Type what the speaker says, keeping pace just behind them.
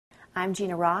I'm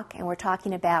Gina Rock, and we're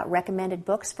talking about recommended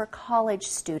books for college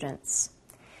students.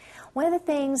 One of the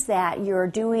things that you're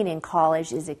doing in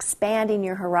college is expanding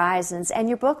your horizons, and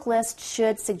your book list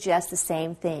should suggest the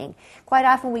same thing. Quite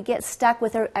often we get stuck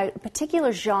with a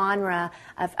particular genre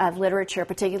of literature,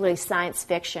 particularly science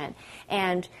fiction,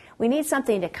 and we need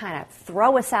something to kind of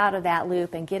throw us out of that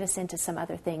loop and get us into some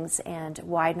other things and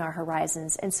widen our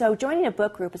horizons. And so joining a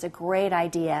book group is a great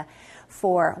idea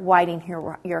for widening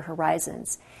your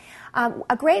horizons.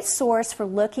 A great source for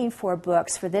looking for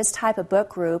books for this type of book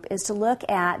group is to look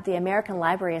at the American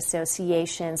Library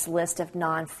Association's list of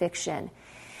nonfiction.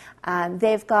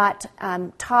 They've got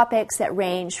topics that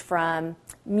range from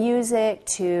music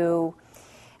to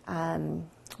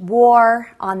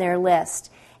war on their list.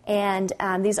 And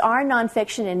these are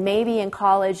nonfiction, and maybe in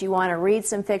college you want to read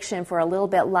some fiction for a little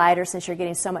bit lighter since you're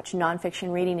getting so much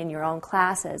nonfiction reading in your own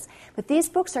classes. But these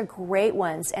books are great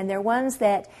ones, and they're ones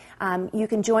that you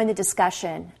can join the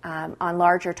discussion on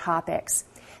larger topics.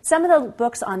 Some of the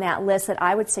books on that list that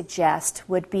I would suggest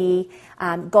would be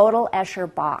Gödel,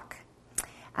 Escher, Bach.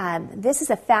 This is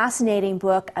a fascinating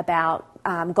book about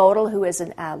Gödel, who is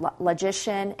a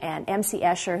logician, and M.C.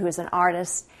 Escher, who is an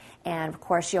artist, and, of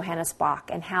course, Johannes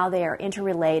Bach, and how they are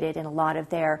interrelated in a lot of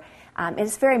their...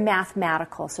 it's very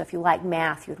mathematical, so if you like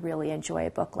math, you'd really enjoy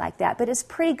a book like that. But it's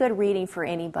pretty good reading for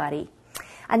anybody.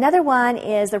 Another one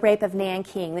is The Rape of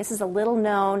Nanking. This is a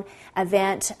little-known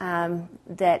event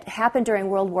that happened during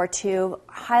World War II,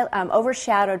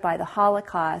 overshadowed by the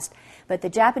Holocaust. But the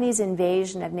Japanese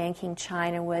invasion of Nanking,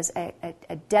 China was a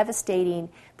devastating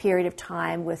period of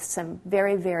time with some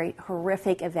very, very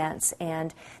horrific events.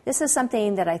 And this is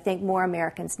something that I think more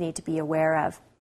Americans need to be aware of.